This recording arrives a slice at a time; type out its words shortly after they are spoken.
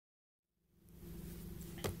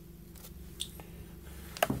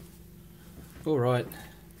Alright,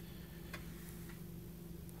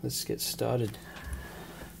 let's get started.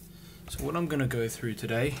 So what I'm going to go through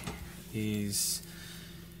today is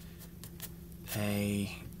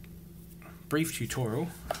a brief tutorial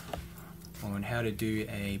on how to do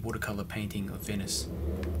a watercolor painting of Venice.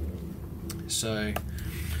 So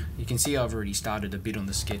you can see I've already started a bit on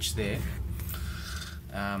the sketch there.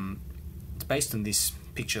 It's based on this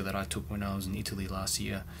picture that I took when I was in Italy last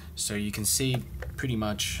year. So you can see pretty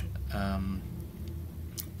much,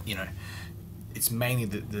 you know, it's mainly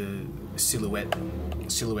the silhouette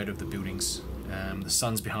of the buildings. The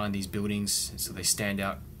sun's behind these buildings, so they stand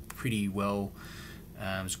out pretty well.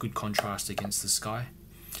 It's good contrast against the sky,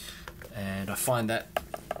 and I find that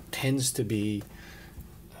tends to be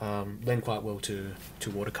lend quite well to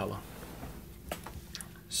watercolor.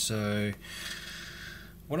 So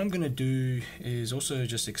what I'm going to do is also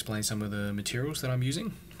just explain some of the materials that I'm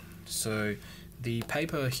using. So the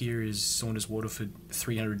paper here is Saunders Waterford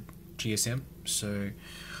 300 GSM. So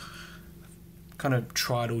I've kind of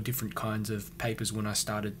tried all different kinds of papers when I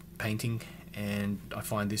started painting, and I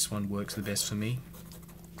find this one works the best for me.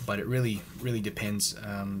 But it really depends.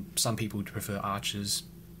 Some people prefer arches,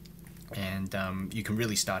 and you can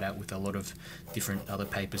really start out with a lot of different other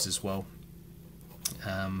papers as well.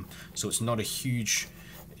 So it's not a huge.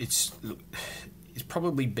 It's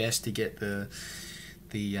probably best to get the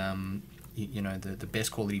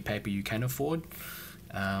best quality paper you can afford.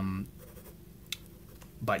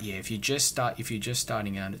 But yeah, if you're just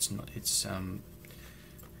starting out,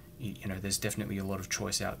 there's definitely a lot of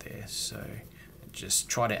choice out there. So just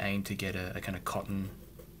try to aim to get a kind of cotton,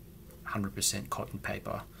 100% cotton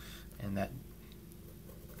paper, and that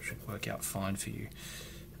should work out fine for you.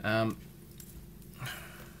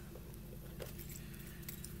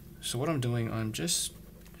 So what I'm doing, I'm just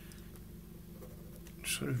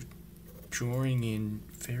sort of drawing in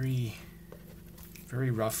very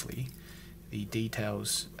roughly the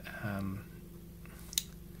details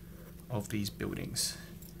of these buildings.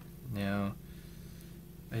 Now,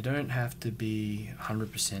 they don't have to be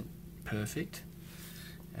 100% perfect,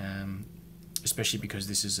 especially because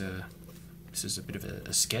this is a bit of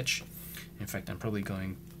a sketch. In fact, I'm probably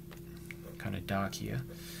going kind of dark here,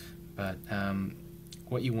 but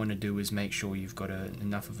what you want to do is make sure you've got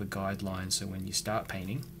enough of a guideline so when you start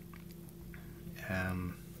painting,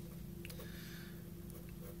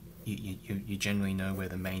 you generally know where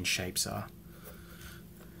the main shapes are.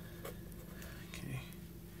 Okay.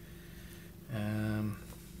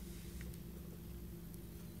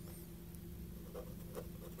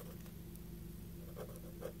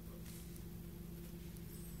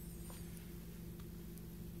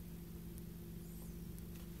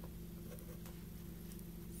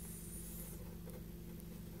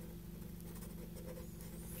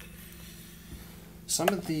 Some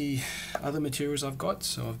of the other materials I've got,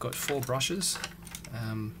 so I've got 4 brushes,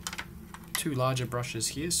 2 larger brushes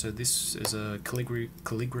here. So this is a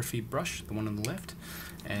calligraphy brush, the one on the left,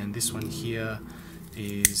 and this one here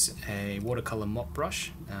is a watercolor mop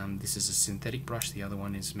brush. This is a synthetic brush, the other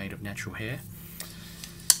one is made of natural hair.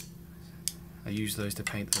 I use those to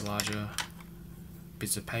paint the larger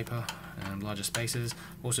bits of paper, larger spaces.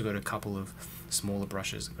 I've also got a couple of smaller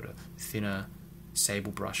brushes. I've got a thinner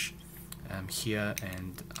sable brush here,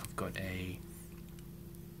 and I've got a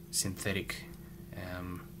synthetic,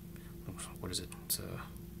 what is it? I'm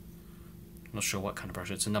not sure what kind of brush.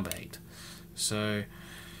 It's a number 8. So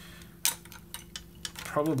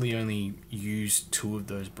probably only use 2 of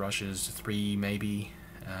those brushes, 3 maybe,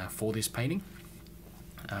 for this painting.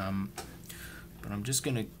 But I'm just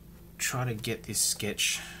going to try to get this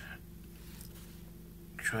sketch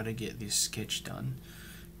done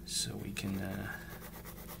so we can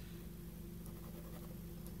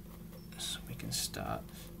start.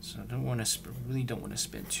 So I really don't want to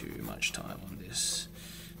spend too much time on this.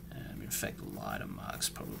 In fact, lighter marks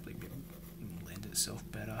probably lend itself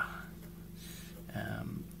better. Let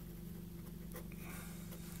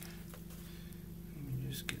me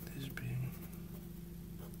just get this big.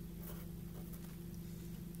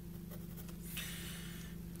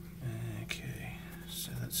 Okay,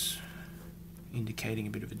 so that's indicating a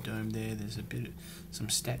bit of a dome there. There's some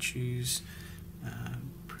statues.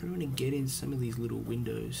 I want to get in some of these little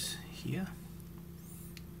windows here.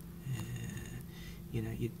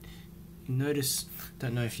 You notice,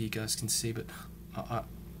 don't know if you guys can see, but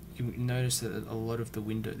you notice that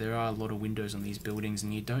there are a lot of windows on these buildings,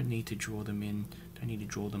 and you don't need to draw them in. Don't need to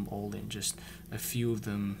draw them all in. Just a few of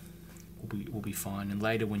them will be fine. And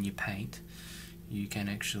later, when you paint, you can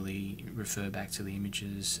actually refer back to the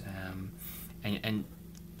images, and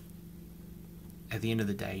at the end of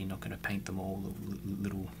the day, you're not going to paint them all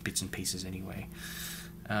little bits and pieces anyway.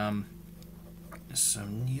 So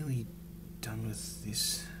I'm nearly done with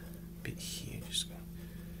this bit here. Just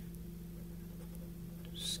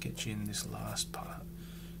sketch in this last part.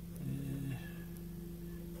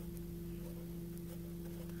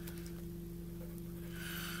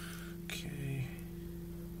 Okay.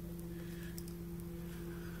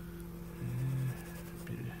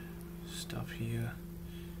 Bit of stuff here.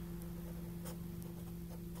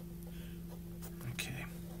 Okay.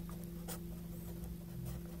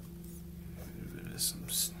 There's I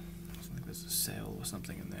think there's a sail or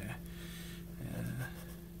something in there.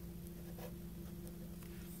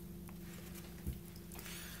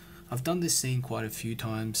 I've done this scene quite a few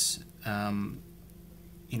times.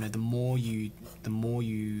 You know, the more you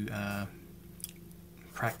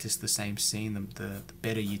practice the same scene, the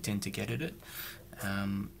better you tend to get at it.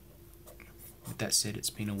 With that said, it's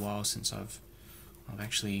been a while since I've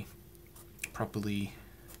actually properly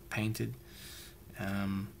painted.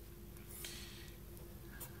 In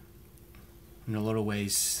a lot of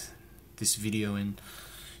ways, this video, and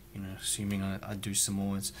you know, assuming I do some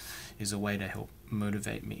more, is a way to help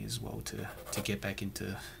motivate me as well to get back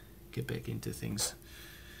into things.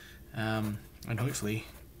 And hopefully,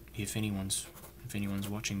 if anyone's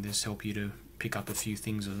watching this, help you to pick up a few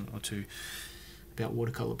things or two about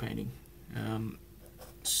watercolor painting.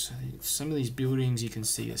 So some of these buildings you can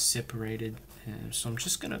see are separated, so I'm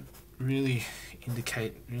just gonna really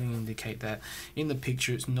indicate that in the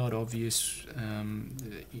picture. It's not obvious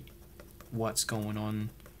what's going on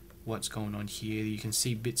here. You can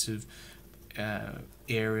see bits of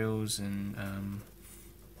aerials and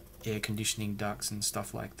air conditioning ducts and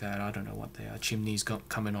stuff like that. I don't know what they are. Chimneys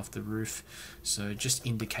coming off the roof. So just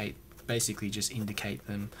basically just indicate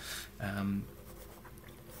them,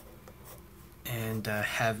 and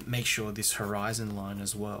make sure this horizon line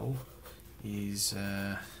as well is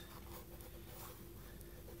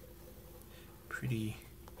pretty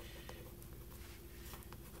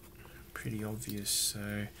obvious.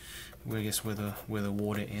 So I guess where the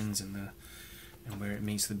water ends and where it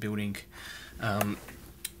meets the building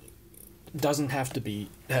doesn't have to be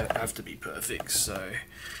perfect. So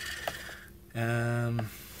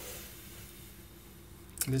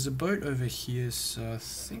there's a boat over here, so I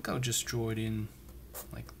think I'll just draw it in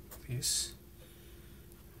like this.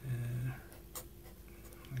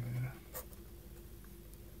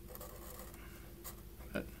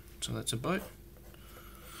 So that's a boat.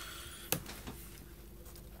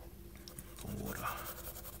 Water.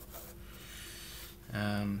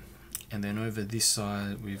 And then over this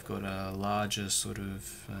side we've got a larger sort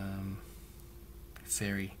of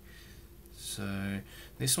ferry. So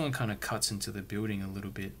this one kind of cuts into the building a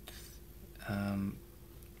little bit.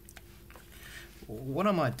 What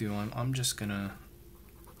I might do, I'm just gonna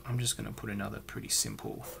put another pretty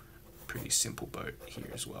simple boat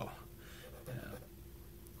here as well.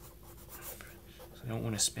 So I don't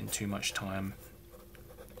want to spend too much time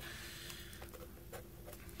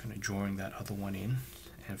kind of drawing that other one in,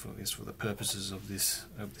 and for the purposes of this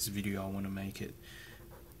video, I want to make it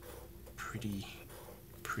pretty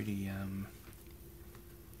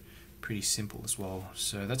simple as well.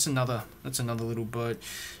 So that's another little boat.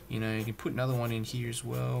 You know, you can put another one in here as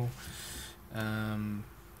well. Yeah,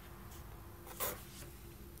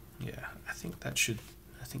 I think that should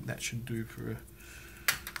do for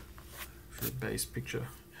a base picture.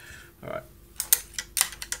 All right.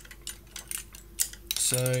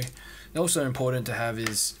 So also important to have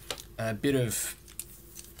is a bit of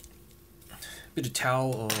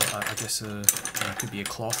towel, or I guess it could be a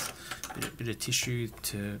cloth, bit of tissue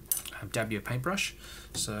to dab your paintbrush.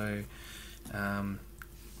 So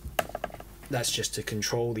that's just to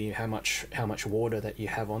control how much water that you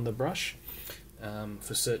have on the brush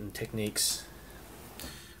for certain techniques,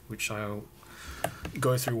 which I'll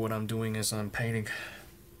go through what I'm doing as I'm painting.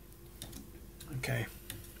 Okay.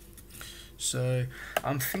 So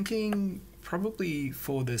I'm thinking probably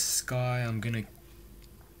for the sky, I'm gonna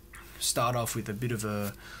start off with a bit of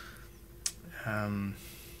a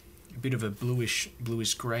bluish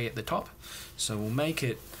grey at the top. So we'll make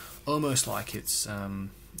it almost like it's the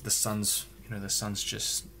sun's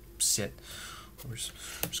just set, or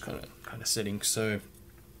just kind of setting. So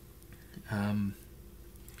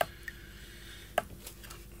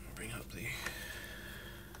bring up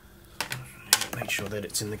make sure that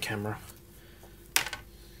it's in the camera.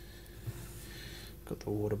 Got the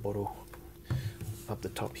water bottle up the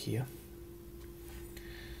top here,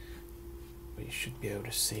 but you should be able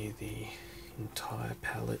to see the entire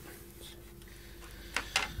palette.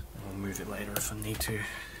 I'll move it later if I need to.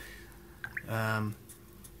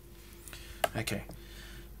 Okay,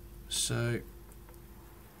 so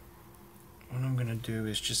what I'm going to do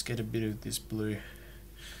is just get a bit of this blue.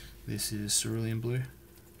 This is cerulean blue.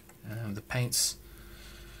 The paints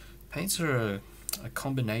are a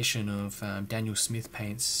combination of Daniel Smith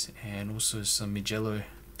paints and also some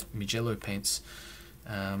𝗕𝗕𝗓 paints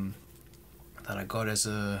that I got as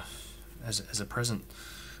a present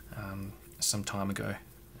some time ago,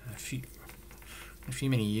 a few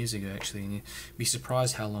many years ago actually, and you'd be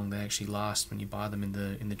surprised how long they actually last when you buy them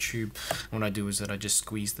in the tube. What I do is that I just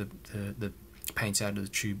squeeze the paints out of the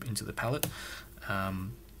tube into the palette.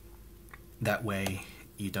 That way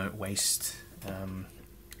you don't waste,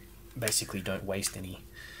 basically don't waste any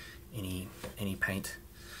paint,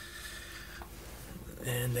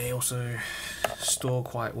 and they also store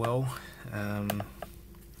quite well.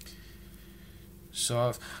 So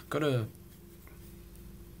I've got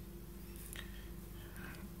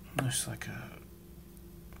almost like a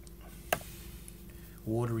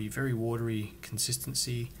watery, very watery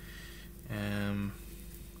consistency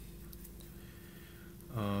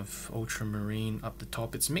of ultramarine up the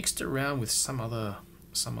top. It's mixed around with some other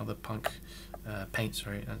punk paint.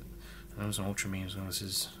 Sorry, that was an ultramarine as well. This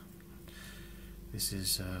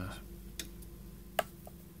is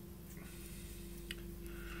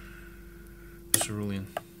cerulean.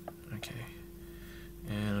 Okay,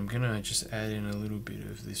 and I'm gonna just add in a little bit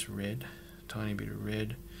of this red, tiny bit of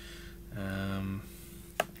red.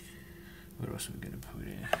 What else are we gonna put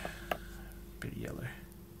in? A bit of yellow.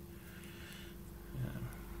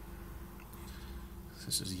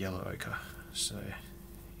 This is yellow ochre, so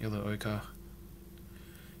yellow ochre,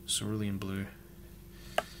 cerulean blue,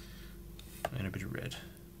 and a bit of red.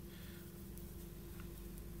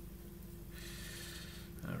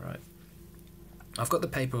 Alright, I've got the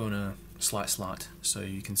paper on a slight slant, so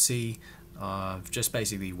you can see I've just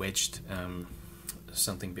basically wedged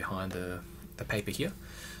something behind the paper here.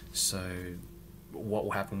 So what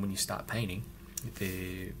will happen when you start painting,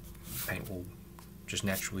 the paint will just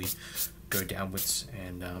naturally go downwards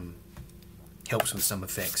and helps with some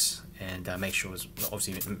effects, and make sure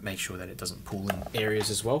that it doesn't pull in areas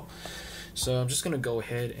as well. So I'm just going to go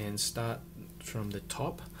ahead and start from the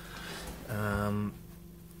top.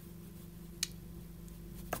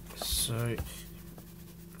 So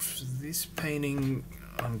for this painting,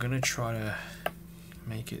 I'm going to try to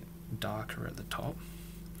make it darker at the top,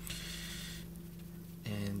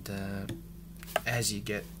 and as you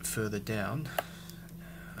get further down,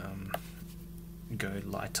 go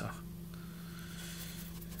lighter.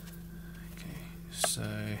 Okay, so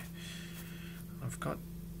I've got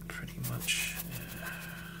pretty much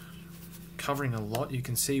covering a lot. You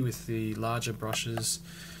can see with the larger brushes,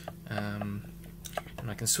 and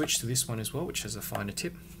I can switch to this one as well, which has a finer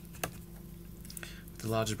tip. With the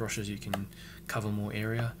larger brushes you can cover more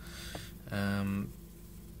area, and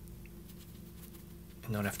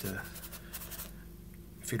not have to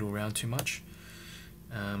fiddle around too much.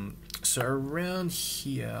 So around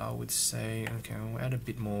here I would say, okay, I'll add a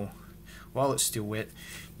bit more. While it's still wet,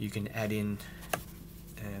 you can add in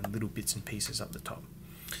little bits and pieces up the top,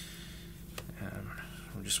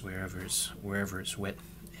 or just wherever it's wet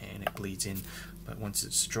and it bleeds in. But once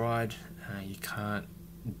it's dried, you can't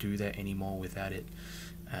do that anymore without it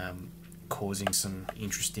causing some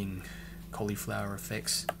interesting cauliflower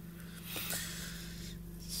effects.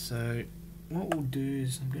 So what we'll do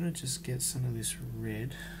is I'm going to just get some of this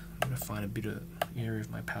red. I'm going to find a bit of area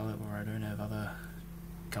of my palette where I don't have other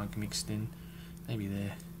gunk mixed in. Maybe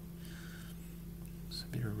there. Just a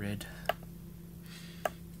bit of red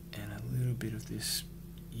and a little bit of this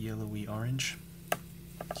yellowy orange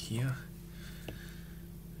here.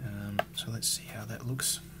 So let's see how that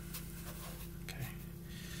looks. Okay.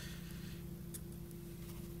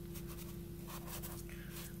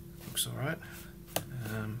 Looks alright.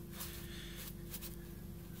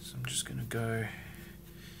 So I'm just going to go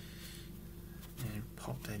and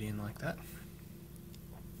pop that in like that.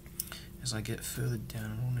 As I get further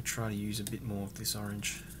down, I want to try to use a bit more of this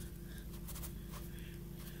orange.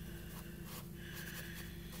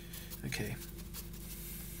 Okay.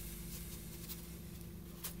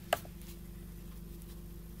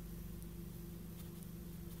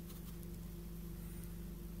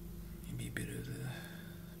 Maybe a bit of the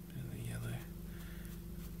yellow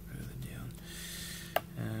further down.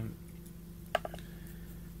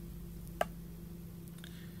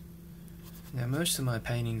 Now most of my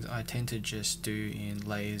paintings I tend to just do in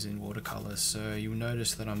layers in watercolor, so you'll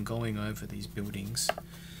notice that I'm going over these buildings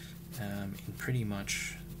in pretty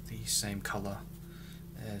much the same color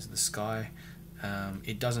as the sky.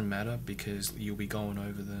 It doesn't matter because you'll be going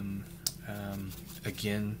over them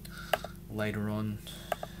again later on.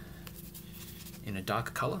 in a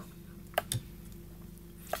darker color.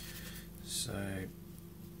 So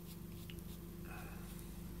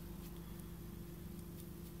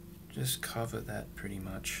just cover that pretty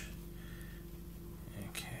much.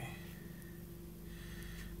 Okay,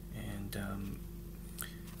 and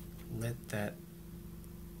let that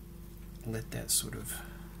sort of,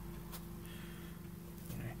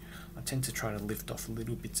 I tend to try to lift off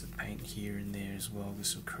little bits of paint here and there as well.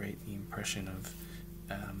 This will create the impression of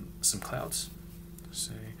some clouds.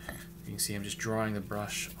 So you can see I'm just drying the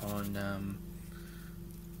brush on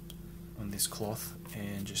this cloth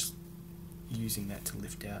and just using that to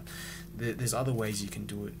lift out. There's other ways you can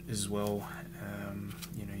do it as well.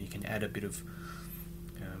 You can add a bit of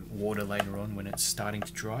water later on when it's starting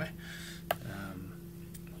to dry.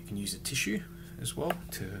 You can use a tissue as well,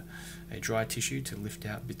 a dry tissue, to lift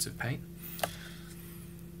out bits of paint.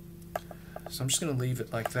 So I'm just going to leave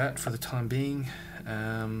it like that for the time being,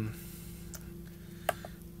 and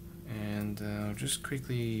I'll just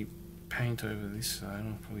quickly paint over this side.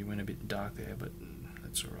 I probably went a bit dark there, but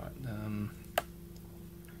that's alright.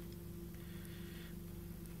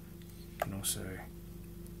 You can also,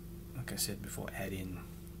 like I said before, add in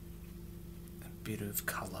a bit of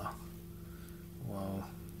colour while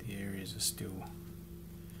the areas are still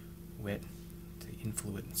wet to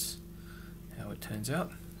influence how it turns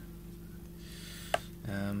out.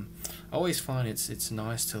 I always find it's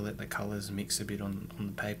nice to let the colours mix a bit on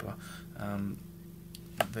the paper.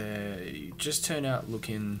 They just turn out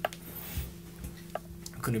looking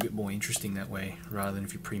a bit more interesting that way, rather than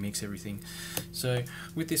if you pre-mix everything. So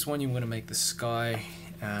with this one, you want to make the sky.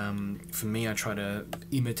 For me, I try to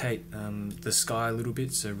imitate the sky a little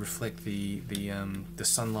bit, so reflect the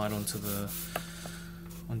sunlight onto the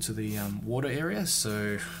water area.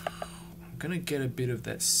 So I'm gonna get a bit of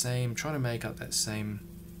that same, trying to make up that same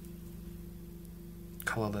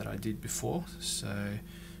color that I did before. So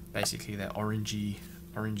basically that orangey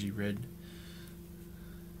red,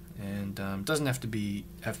 and doesn't have to be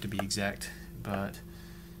exact, but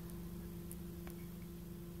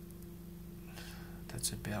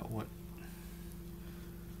that's about what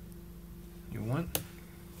you want.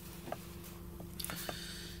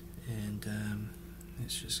 And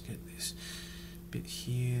let's just get this bit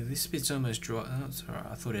here. This bit's almost dry. Oh, it's alright.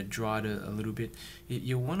 I thought it dried a little bit.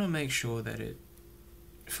 You want to make sure that it,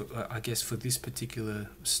 I guess for this particular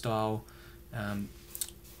style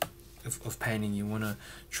of painting, you want to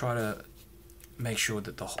try to make sure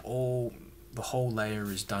that the whole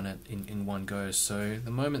layer is done in one go. So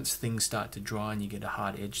the moment things start to dry and you get a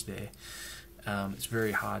hard edge there, it's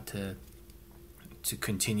very hard to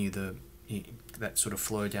continue that sort of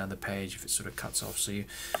flow down the page if it sort of cuts off. So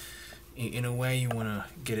in a way, you want to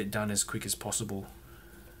get it done as quick as possible.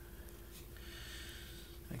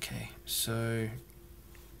 Okay, so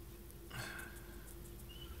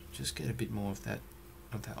just get a bit more of that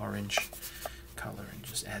orange color and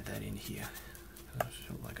just add that in here. I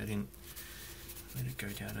felt like I didn't let it go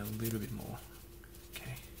down a little bit more.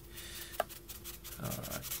 Okay.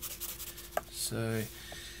 Alright. So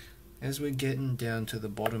as we're getting down to the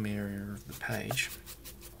bottom area of the page,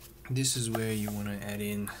 this is where you want to add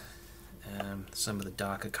in some of the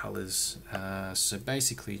darker colors. So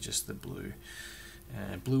basically just the blue,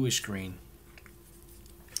 bluish green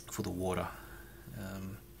for the water.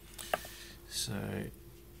 So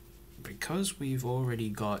because we've already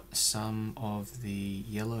got some of the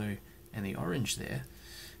yellow and the orange there,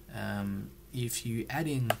 if you add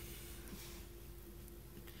in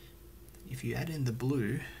the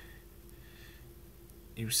blue,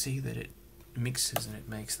 you'll see that it mixes and it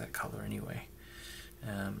makes that color anyway.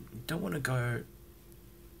 Don't want to go,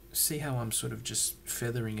 see how I'm sort of just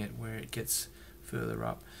feathering it where it gets further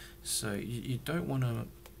up. So you don't want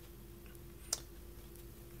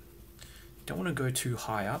to go too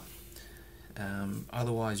high up,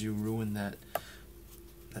 otherwise you'll ruin that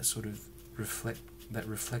sort of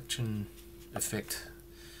reflection effect.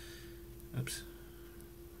 Oops.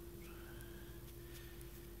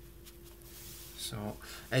 So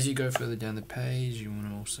as you go further down the page, you want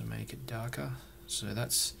to also make it darker. So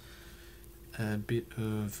that's a bit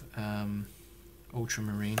of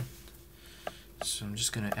ultramarine. So I'm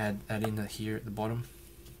just going to add that in here at the bottom,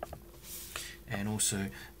 and also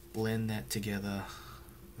blend that together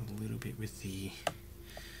a little bit with the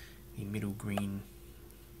middle green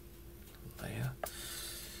layer.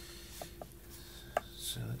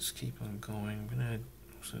 So let's keep on going. I'm going to add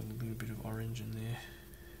also a little bit of orange in there.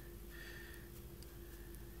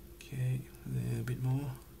 Okay, there, a bit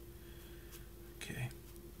more. Okay.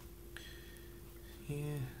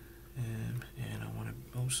 Here, and I want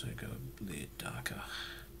to also go a bit darker.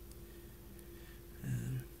 I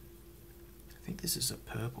think think this is a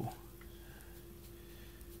purple.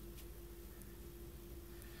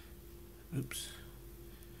 Oops,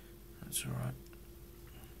 that's all right.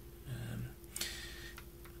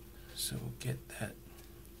 So we'll get that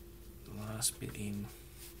last bit in.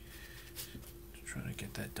 Trying to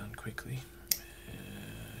get that done quickly.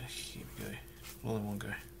 Here we go. All in one go.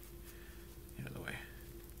 Out of the way.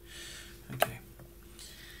 Okay.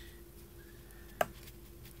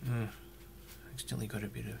 Accidentally got a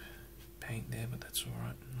bit of paint there, but that's all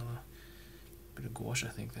right. Another bit of gouache, I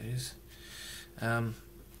think that is.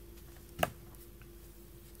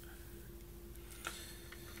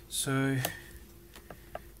 So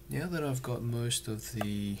now that I've got most of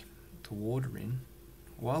the water in,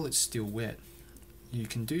 while it's still wet, you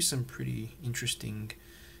can do some pretty interesting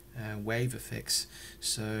wave effects.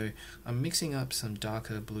 So I'm mixing up some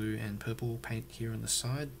darker blue and purple paint here on the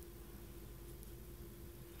side.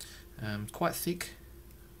 Quite thick,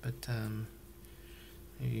 but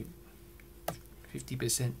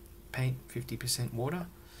 50% paint, 50% water.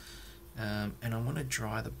 And I want to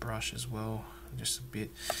dry the brush as well, just a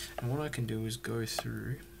bit. And what I can do is go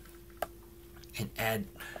through and add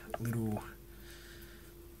little,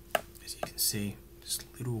 as you can see, just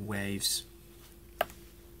little waves.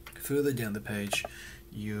 Further down the page,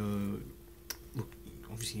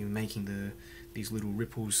 obviously you're making these little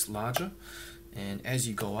ripples larger, and as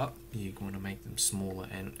you go up, you're going to make them smaller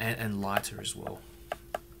and lighter as well.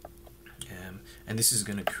 And this is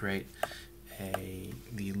going to create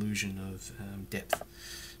the illusion of depth.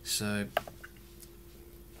 So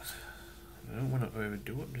I don't want to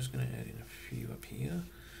overdo it. I'm just going to add in a few up here,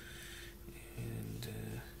 and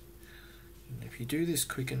if you do this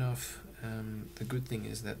quick enough, the good thing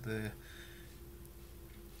is that the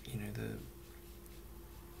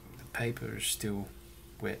paper is still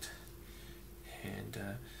wet, and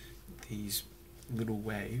these little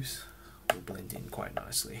waves will blend in quite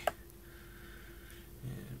nicely.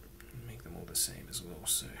 And make them all the same as well.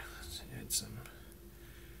 So let's add some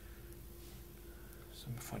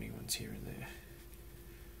funny ones here and there,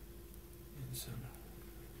 and some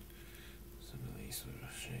of these sort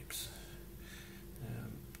of shapes.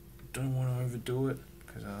 Don't want to overdo it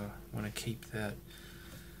because I want to keep that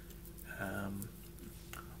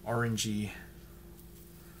orangey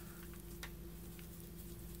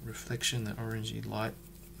reflection, that orangey light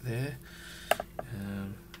there.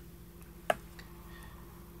 And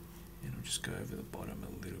I'll just go over the bottom a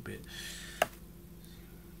little bit.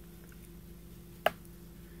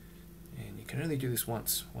 And you can only do this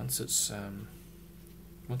once. Once it's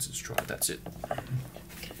dry, that's it.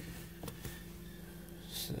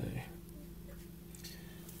 So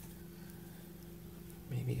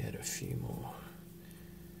maybe add a few more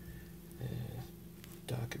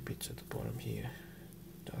darker bits at the bottom here,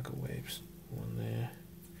 darker waves. One there,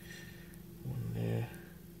 one there,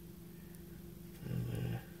 and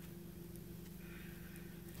there.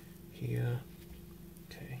 Here.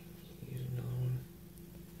 Okay, here's another one.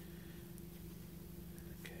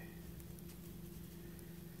 Okay.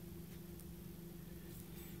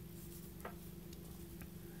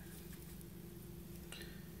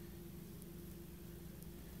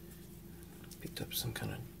 Picked up some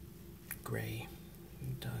kind of grey,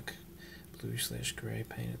 dark blue / grey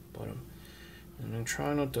paint at the bottom, and I'm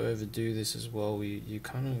trying not to overdo this as well. You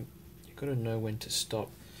got to know when to stop.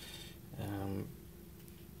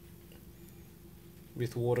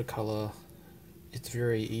 With watercolor, it's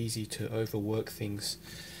very easy to overwork things,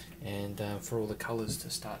 and for all the colors to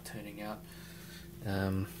start turning out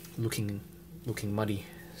looking muddy.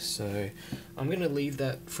 So I'm going to leave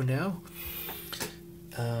that for now.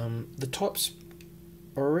 The tops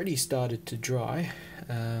already started to dry.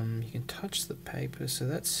 You can touch the paper, so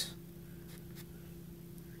that's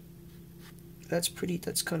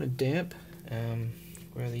kind of damp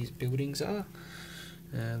where these buildings are.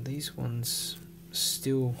 These ones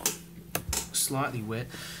still slightly wet.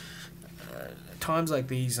 Times like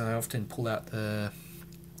these, I often pull out the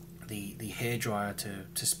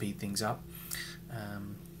hairdryer to speed things up,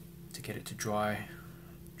 to get it to dry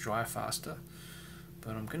faster.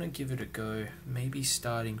 But I'm gonna give it a go, maybe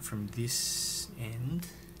starting from this end.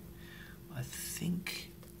 I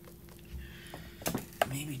think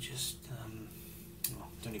maybe just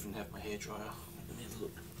don't even have my hairdryer. Let me have a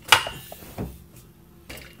look.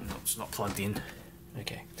 No, it's not plugged in.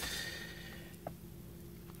 Okay.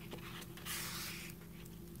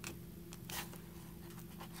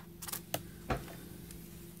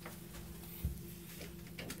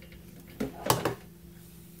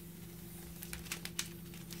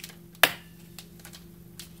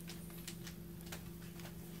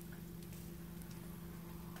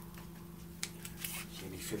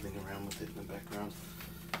 fiddling around with it in the background.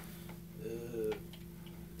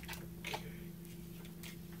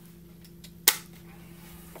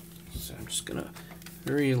 So I'm just gonna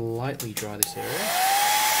very lightly dry this area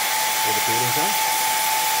where the buildings are.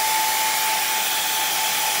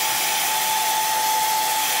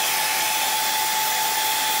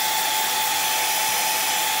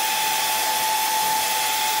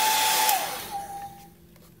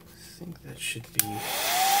 I think that should be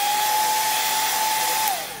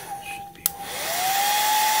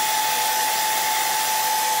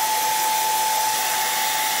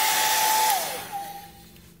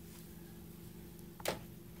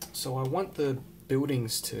So I want the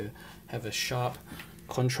buildings to have a sharp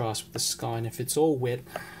contrast with the sky, and if it's all wet,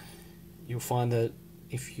 you'll find that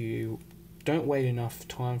if you don't wait enough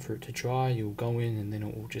time for it to dry, you'll go in and then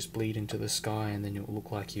it will just bleed into the sky, and then it will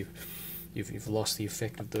look like you've lost the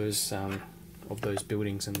effect of those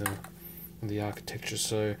buildings and the architecture.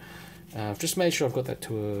 So I've just made sure I've got that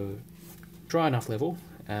to a dry enough level.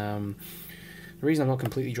 The reason I'm not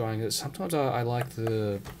completely drying it is sometimes I like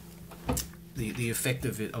the effect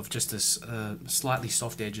of it, of just this slightly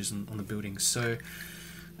soft edges on the buildings. So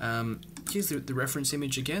here's the reference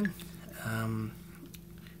image again, and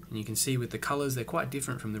you can see with the colors they're quite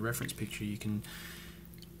different from the reference picture. You can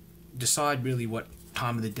decide really what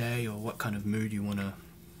time of the day or what kind of mood you want to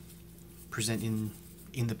present in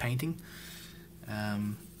the painting,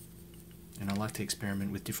 and I like to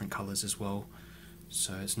experiment with different colors as well,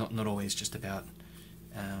 so it's not always just about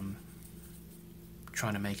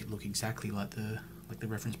trying to make it look exactly like the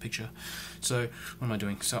reference picture. So what am I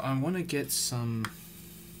doing? So I want to get some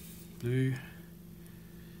blue.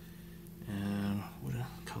 What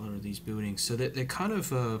color are these buildings? So they're kind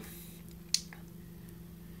of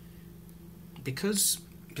because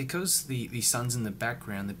the sun's in the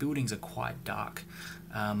background, the buildings are quite dark.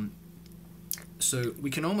 So we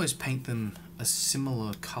can almost paint them a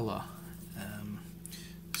similar color, and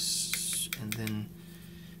then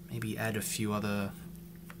maybe add a few other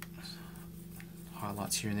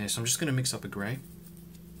highlights here and there. So I'm just going to mix up a grey.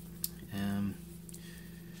 So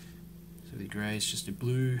the grey is just a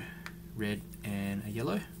blue, red, and a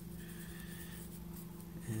yellow.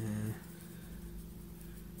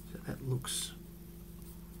 So that looks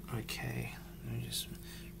okay. Let me just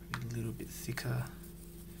a little bit thicker.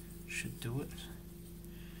 Should do it.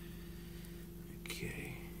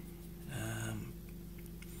 Okay. And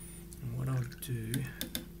what I'll do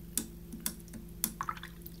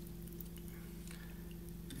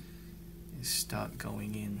is start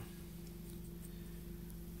going in.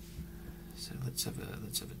 So let's have a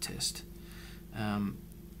test. I've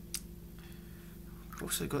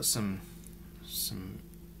also got some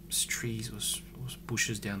trees or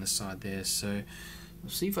bushes down the side there. So I'll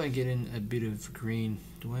see if I can get in a bit of green.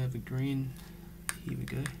 Do I have a green? Here we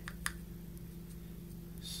go.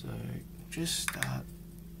 So just start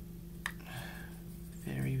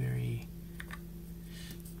very, very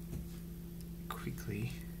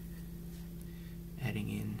quickly adding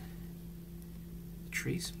in the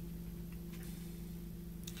trees.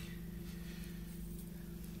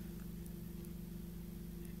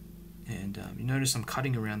 And you notice I'm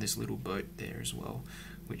cutting around this little boat there as well,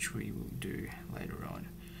 which we will do later on.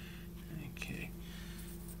 Okay,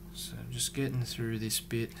 so I'm just getting through this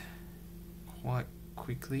bit quite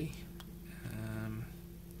quickly.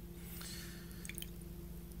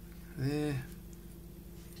 There.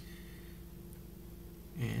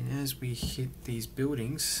 And as we hit these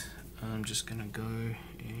buildings, I'm just going to go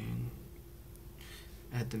and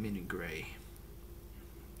add them in a grey.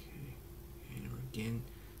 Okay, and again,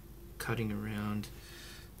 cutting around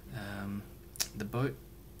the boat.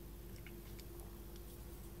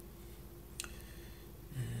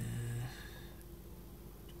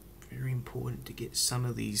 Very important to get some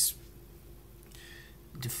of these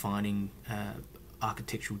defining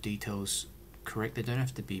architectural details correct. They don't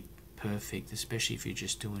have to be perfect, especially if you're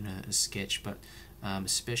just doing a sketch, but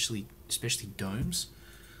especially domes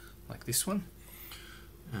like this one.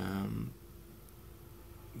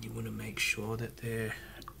 You want to make sure that they're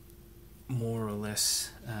more or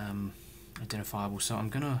less identifiable. So I'm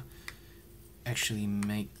gonna actually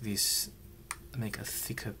make a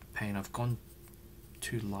thicker paint. I've gone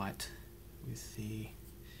too light with the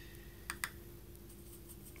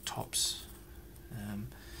tops. Let me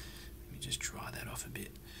just dry that off a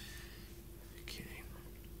bit. Okay.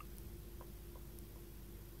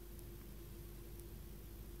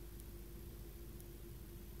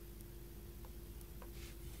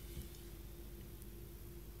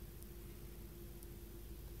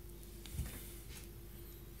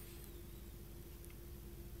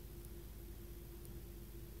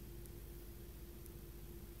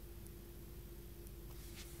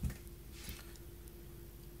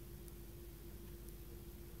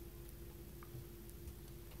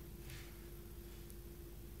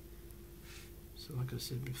 So like I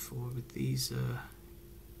said before, with these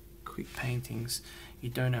quick paintings, you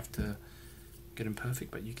don't have to get them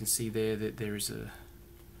perfect, but you can see there that there is you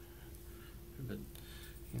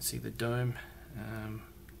can see the dome.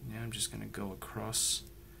 Now I'm just going to go across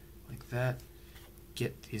like that,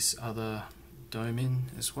 get this other dome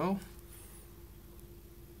in as well.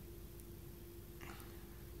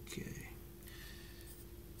 Okay,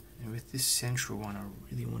 and with this central one, I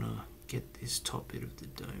really want to get this top bit of the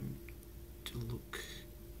dome to look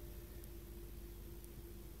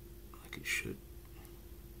like it should.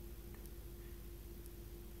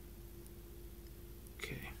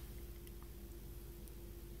 Okay.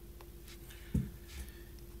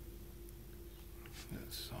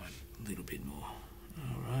 That side a little bit more.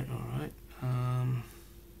 Alright, alright.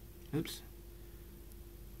 Oops.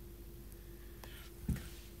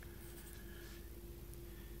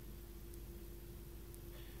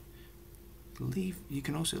 You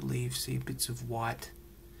can also see bits of white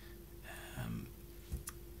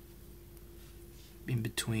in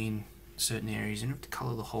between certain areas. You don't have to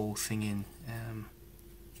colour the whole thing in.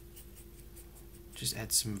 Just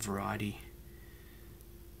add some variety.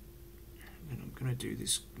 And I'm going to do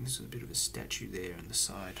this. This is a bit of a statue there on the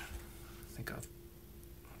side. I think I've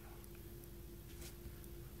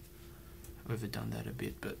overdone that a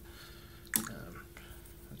bit, but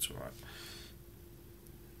that's alright.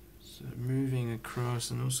 So moving across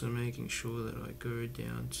and also making sure that I go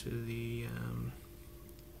down to the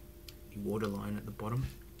waterline at the bottom.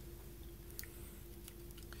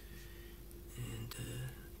 And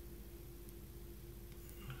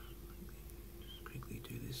just quickly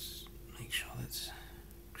do this, make sure that's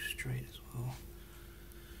straight as well.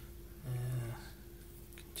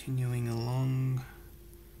 Continuing along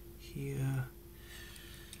here.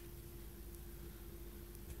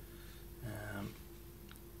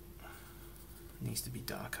 Needs to be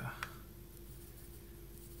darker.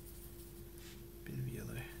 Bit of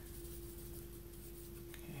yellow.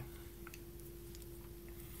 Okay.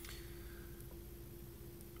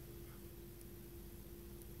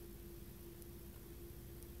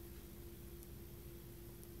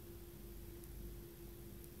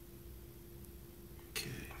 Okay.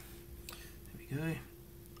 There we go.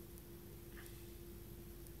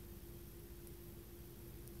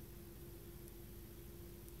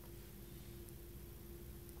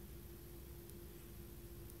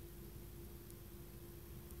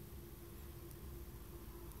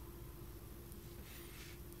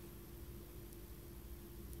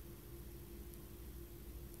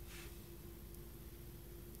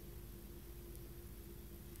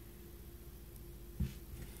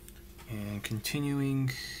 And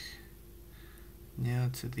continuing now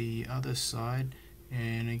to the other side,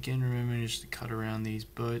 and again remember just to cut around these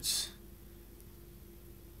boats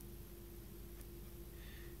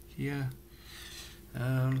here.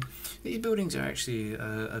 These buildings are actually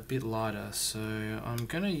a bit lighter, so I'm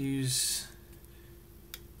going to use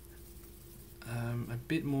a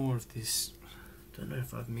bit more of this. Don't know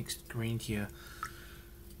if I've mixed green here.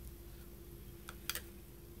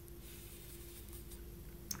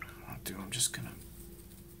 I'm just gonna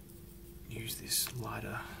use this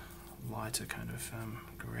lighter kind of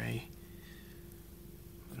grey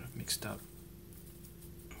that I've mixed up.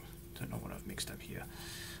 Don't know what I've mixed up here.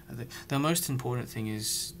 The most important thing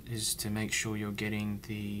is to make sure you're getting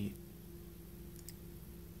the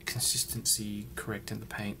consistency correct in the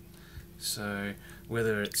paint. So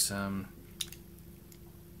whether it's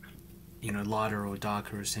you know, lighter or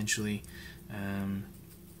darker, essentially.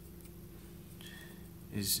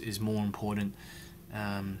 Is more important,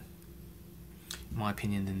 in my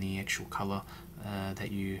opinion, than the actual colour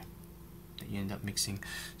that you end up mixing.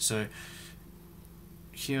 So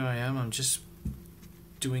here I am. I'm just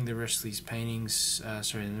doing the rest of these paintings.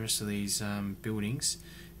 The rest of these buildings,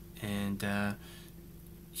 and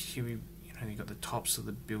here you got the tops of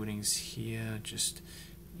the buildings here. Just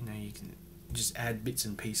you can just add bits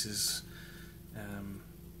and pieces. I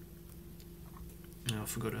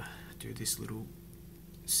forgot to do this little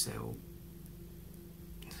sail,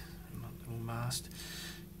 little mast.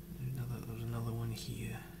 There was another one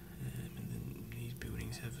here, and then these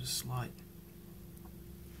buildings have a slight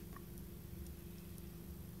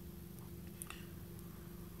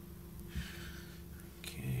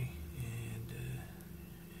okay, and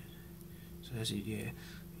so as you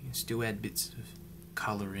can still add bits of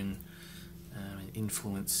colour in and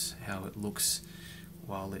influence how it looks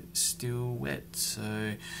while it's still wet.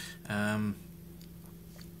 So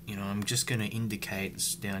I'm just going to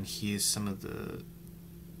indicate down here some of the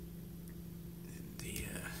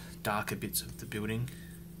darker bits of the building.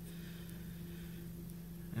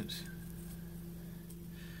 Oops.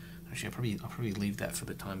 Actually, I'll probably leave that for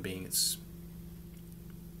the time being. It's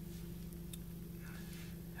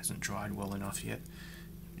hasn't dried well enough yet.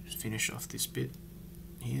 Just finish off this bit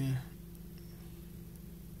here.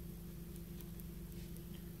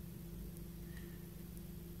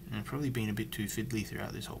 And I've probably been a bit too fiddly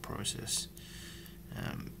throughout this whole process.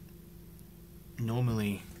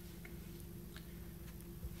 Normally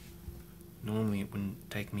it wouldn't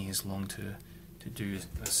take me as long to do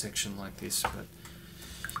a section like this, but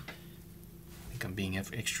I think I'm being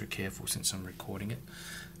extra careful since I'm recording it.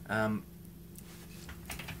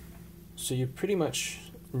 So you've pretty much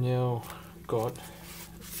now got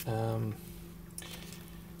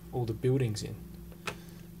all the buildings in.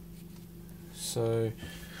 So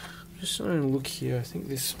just trying to look here. I think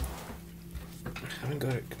this, I haven't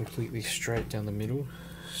got it completely straight down the middle,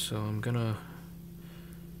 so I'm gonna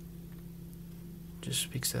just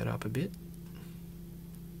fix that up a bit.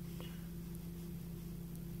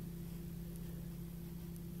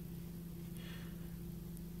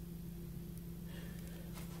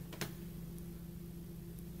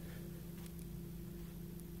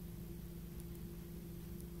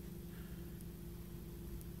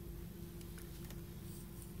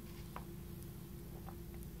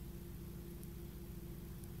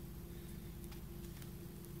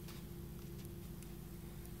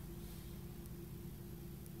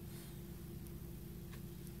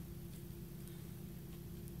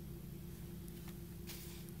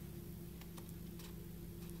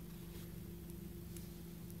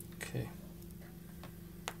 Okay.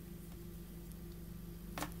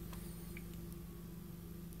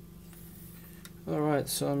 Alright,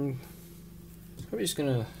 so I'm probably just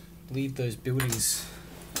gonna leave these buildings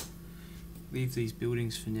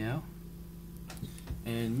for now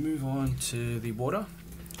and move on to the water.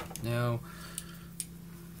 Now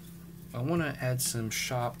I want to add some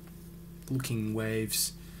sharp looking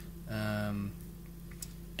waves and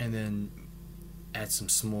then add some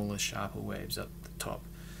smaller, sharper waves up the top.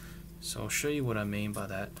 So I'll show you what I mean by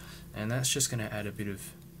that, and that's just going to add a bit of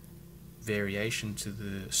variation to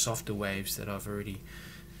the softer waves that I've already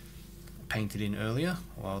painted in earlier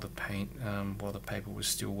while the paper was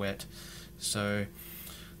still wet. So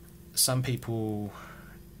some people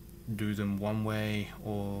do them one way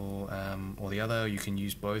or the other. You can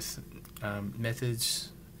use both methods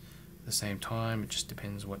at the same time. It just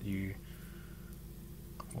depends what you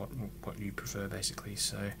prefer, basically.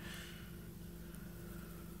 So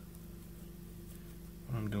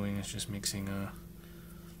what I'm doing is just mixing a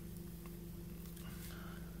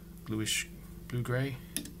bluish blue-grey.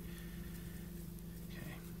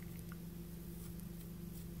 Okay.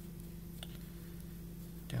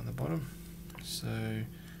 Down the bottom. So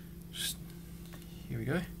just here we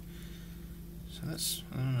go. So that's,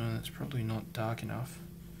 I don't know, that's probably not dark enough.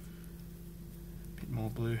 A bit more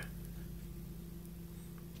blue.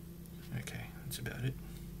 Okay, that's about it.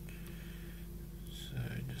 So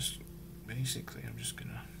just basically I'm just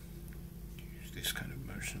gonna use this kind of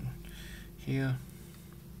motion here.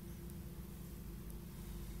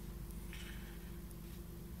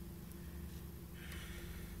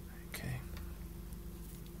 Okay.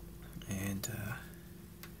 And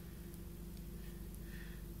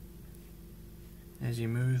as you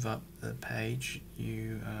move up the page,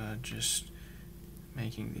 you are just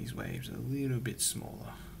making these waves a little bit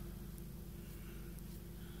smaller.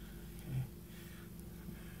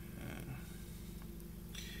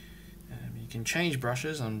 You can change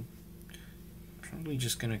brushes. I'm probably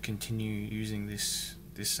just going to continue using this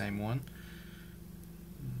same one.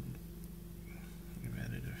 I've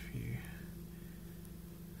added a few.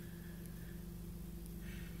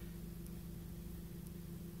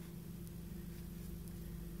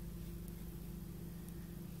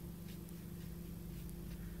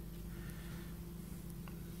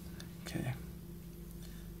 Okay.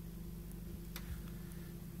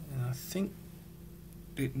 And I think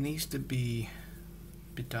it needs to be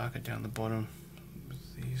a bit darker down the bottom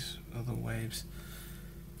with these other waves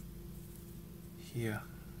here.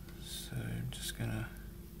 So I'm just gonna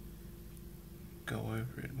go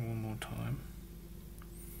over it one more time.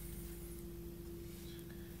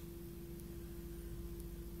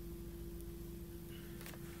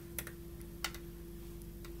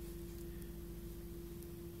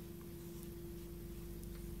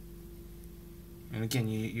 And again,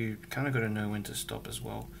 you kind of got to know when to stop as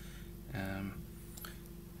well,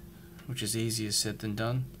 which is easier said than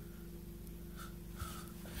done.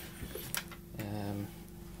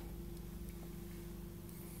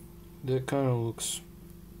 That kind of looks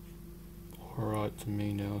alright to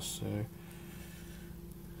me now, so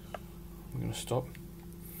I'm going to stop.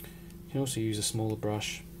 You can also use a smaller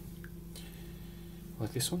brush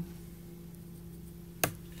like this one.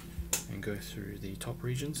 and go through the top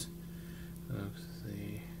regions of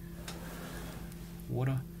the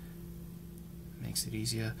water. Makes it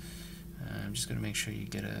easier. I'm just going to make sure you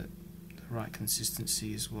get the right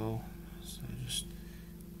consistency as well, so just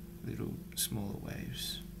little smaller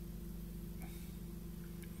waves.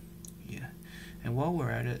 Yeah, and while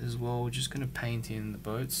we're at it as well, we're just going to paint in the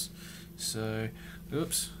boats. So,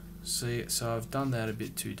 oops, see, so I've done that a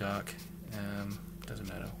bit too dark. Doesn't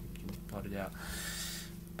matter, we can blot it out.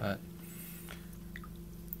 But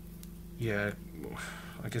yeah,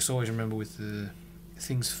 I guess always remember with the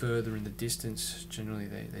things further in the distance, generally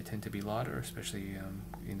they tend to be lighter, especially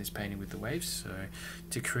in this painting with the waves. So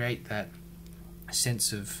to create that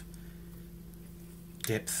sense of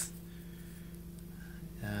depth,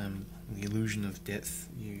 the illusion of depth,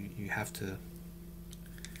 you have to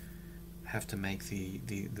make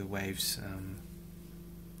the waves a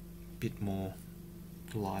bit more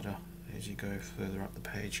lighter as you go further up the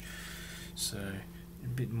page. So a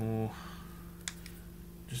bit more,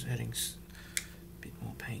 just adding a bit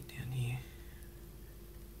more paint down here.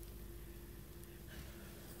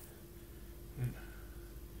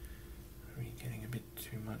 We're getting a bit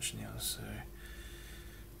too much now, so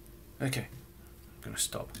okay, I'm gonna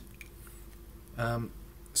stop.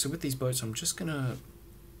 So with these boats, I'm just gonna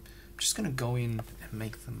go in and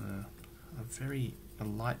make them a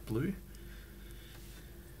light blue,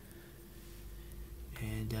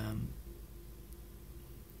 and there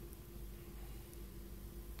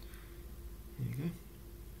you go.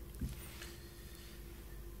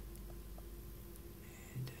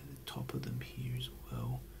 And the top of them here as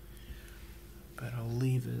well. But I'll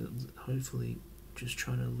leave it, hopefully just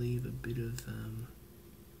trying to leave a bit of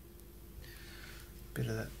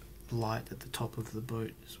that light at the top of the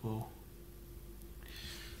boat as well.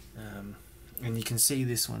 And you can see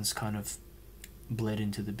this one's kind of bled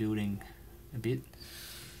into the building a bit,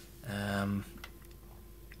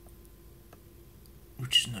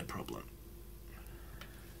 which is no problem.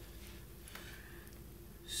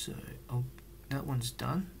 So that one's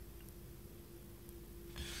done.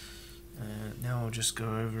 Now I'll just go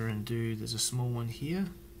over and there's a small one here.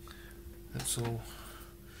 That's all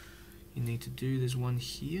you need to do. There's one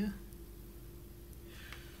here,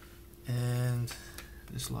 and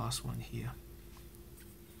this last one here.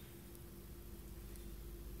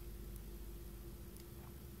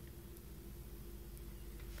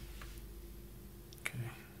 Okay.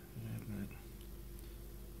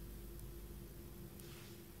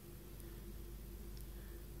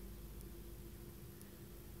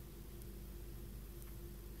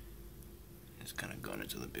 It's kind of gone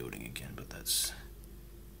into the building again, but that's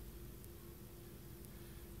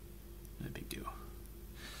no big deal.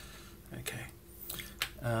 Okay.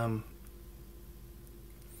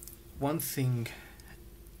 One thing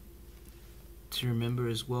to remember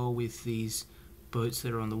as well with these boats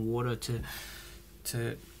that are on the water,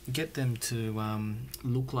 to get them to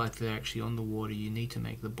look like they're actually on the water, you need to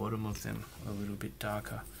make the bottom of them a little bit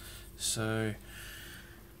darker. So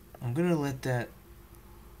I'm going to let that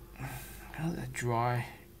dry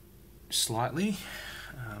slightly.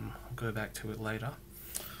 I'll go back to it later.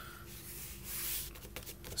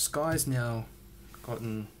 The sky's now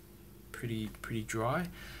gotten pretty dry.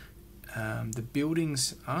 The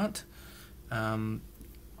buildings aren't. I'm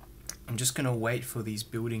just going to wait for these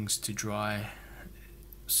buildings to dry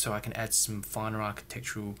so I can add some finer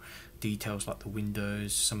architectural details like the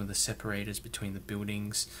windows, some of the separators between the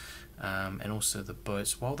buildings, and also the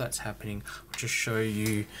boats. While that's happening, I'll just show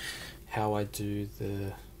you how I do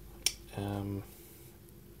the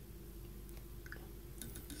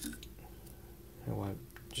how I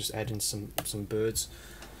just add in some birds.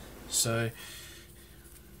 So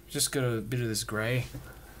just got a bit of this grey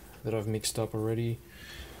that I've mixed up already.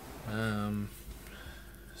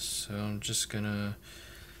 So I'm just gonna,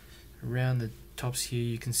 around the tops here,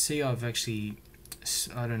 you can see I've actually,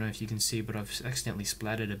 I don't know if you can see, but I've accidentally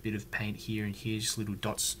splattered a bit of paint here and here, just little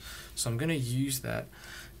dots. So I'm gonna use that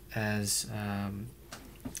as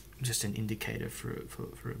just an indicator for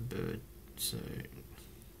a bird. So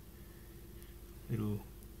little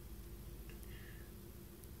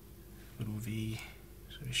V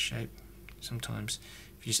sort of shape. Sometimes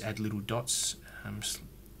if you just add little dots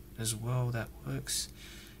as well, that works.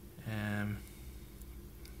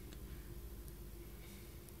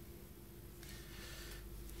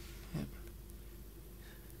 Yep.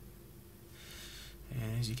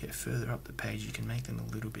 And as you get further up the page, you can make them a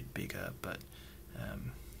little bit bigger, but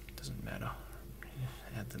doesn't matter.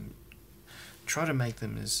 Add them. Try to make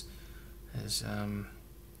them as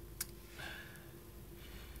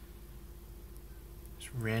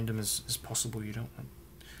random as possible. You don't want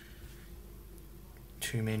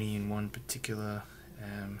too many in one particular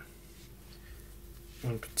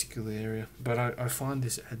area, but I find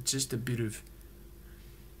this had just a bit of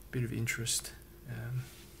interest.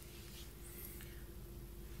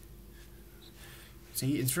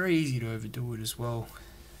 See, it's very easy to overdo it as well.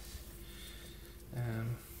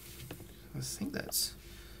 I think that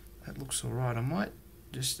looks alright. I might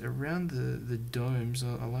just around the domes.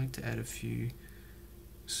 I like to add a few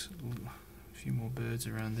more birds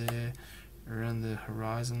around there, around the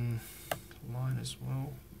horizon line as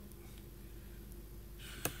well.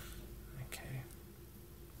 Okay.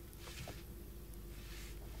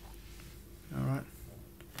 Alright.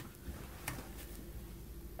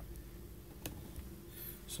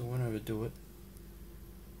 So I won't overdo it.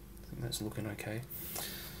 I think that's looking okay.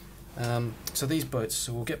 So these boats,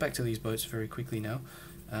 so we'll get back to these boats very quickly now.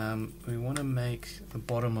 We want to make the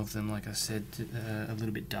bottom of them, like I said, a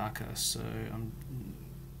little bit darker. So I'm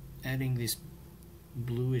adding this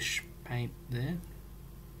bluish paint there,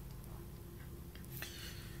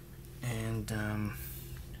 and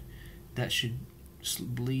that should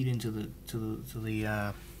bleed into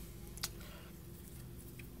the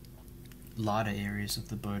lighter areas of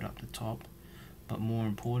the boat up the top. But more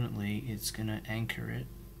importantly, it's going to anchor it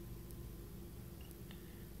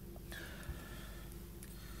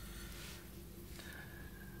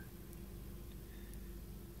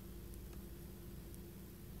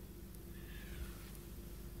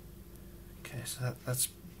so that's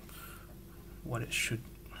what it should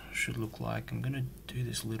look like. I'm going to do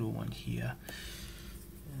this little one here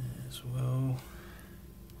as well.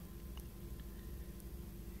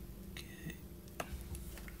 Okay.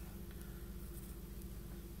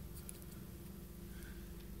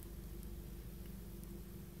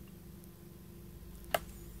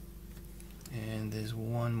 And there's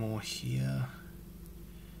one more here.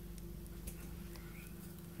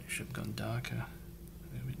 I should have gone darker,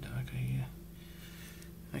 a little bit darker here.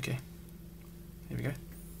 Okay, here we go.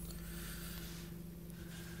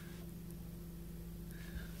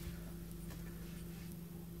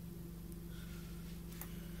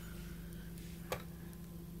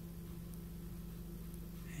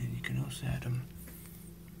 And you can also add them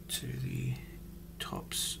to the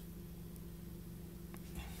tops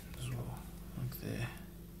as well, like there.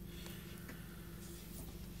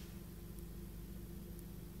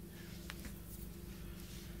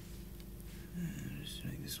 Just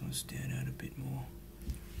make this one stand out a bit more.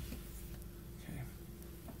 Okay.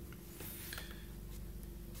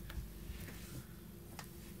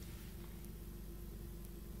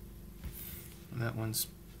 And that one's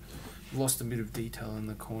lost a bit of detail in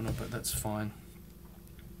the corner, but that's fine.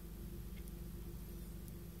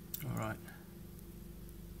 Alright.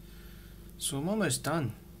 So I'm almost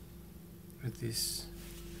done with this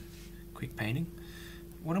quick painting.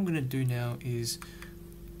 What I'm going to do now is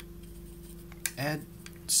add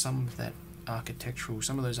some of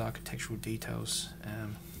those architectural details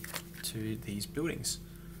to these buildings.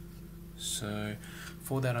 So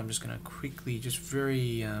for that, I'm just going to quickly,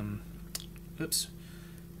 very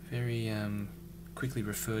quickly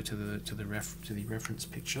refer to the reference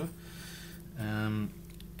picture,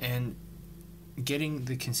 and getting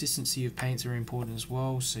the consistency of paints are important as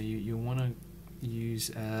well. So you want to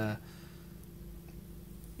use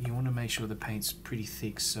you want to make sure the paint's pretty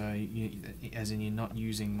thick, so as in you're not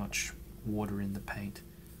using much water in the paint.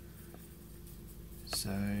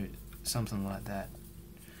 So something like that.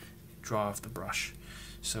 Dry off the brush.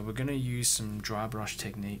 So we're going to use some dry brush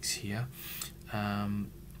techniques here. Now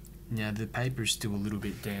the paper is still a little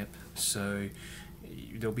bit damp, so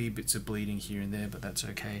there'll be bits of bleeding here and there, but that's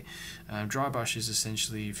okay. Dry brush is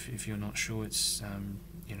essentially, if you're not sure, it's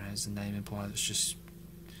as the name implies, it's just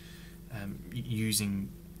using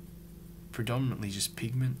predominantly just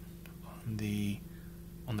pigment on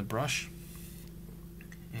the brush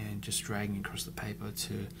and just dragging across the paper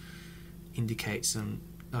to indicate some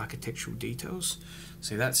architectural details.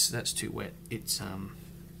 So that's too wet. It's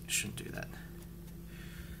shouldn't do that.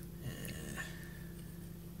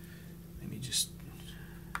 Let me just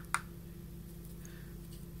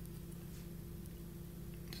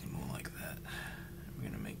more like that. We're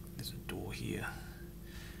gonna make, there's a door here.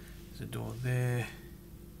 There's a door there.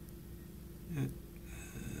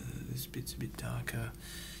 This bit's a bit darker.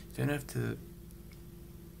 Don't have to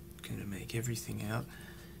kind of make everything out,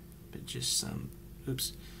 but just some,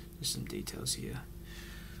 just some details here.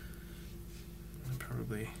 I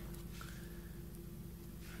probably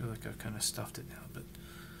feel like I've kind of stuffed it now, but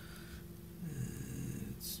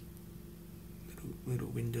it's little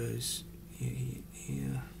windows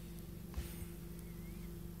here.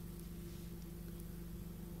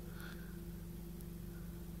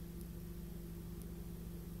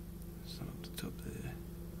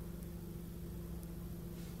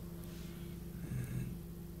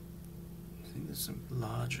 there's some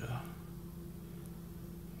larger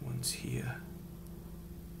ones here.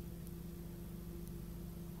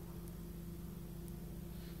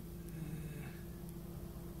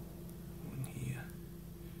 One here.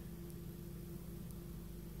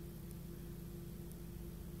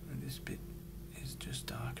 And this bit is just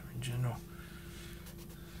darker in general.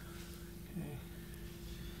 Okay.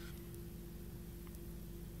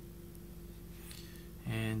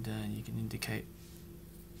 And you can indicate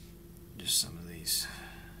just some of these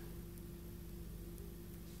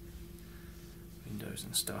windows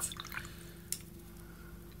and stuff.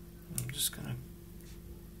 I'm just gonna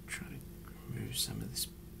try to remove some of this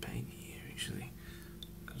paint here actually,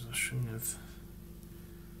 because I shouldn't have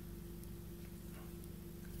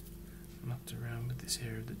mucked around with this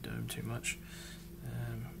area of the dome too much.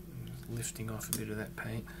 Lifting off a bit of that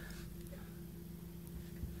paint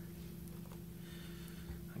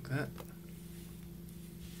like that.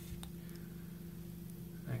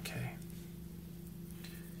 Okay.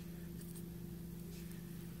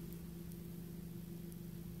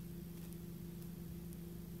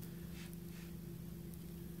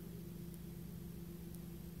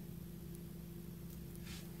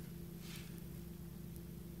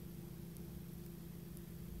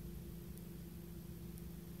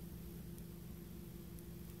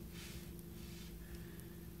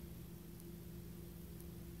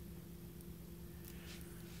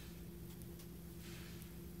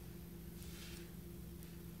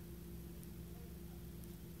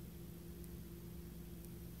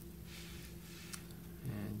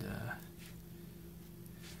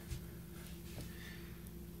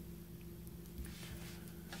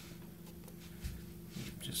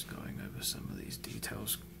 Just going over some of these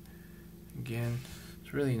details again.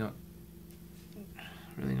 It's really not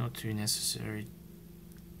too necessary.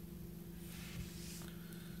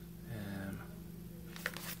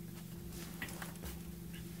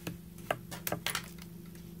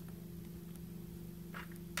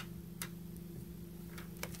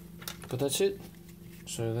 But that's it.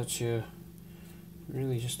 So that's your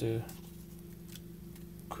really just a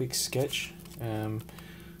quick sketch.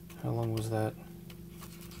 How long was that?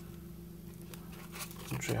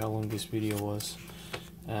 Not sure how long this video was,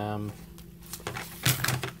 but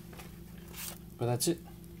that's it.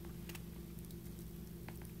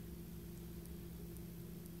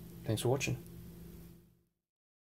 Thanks for watching.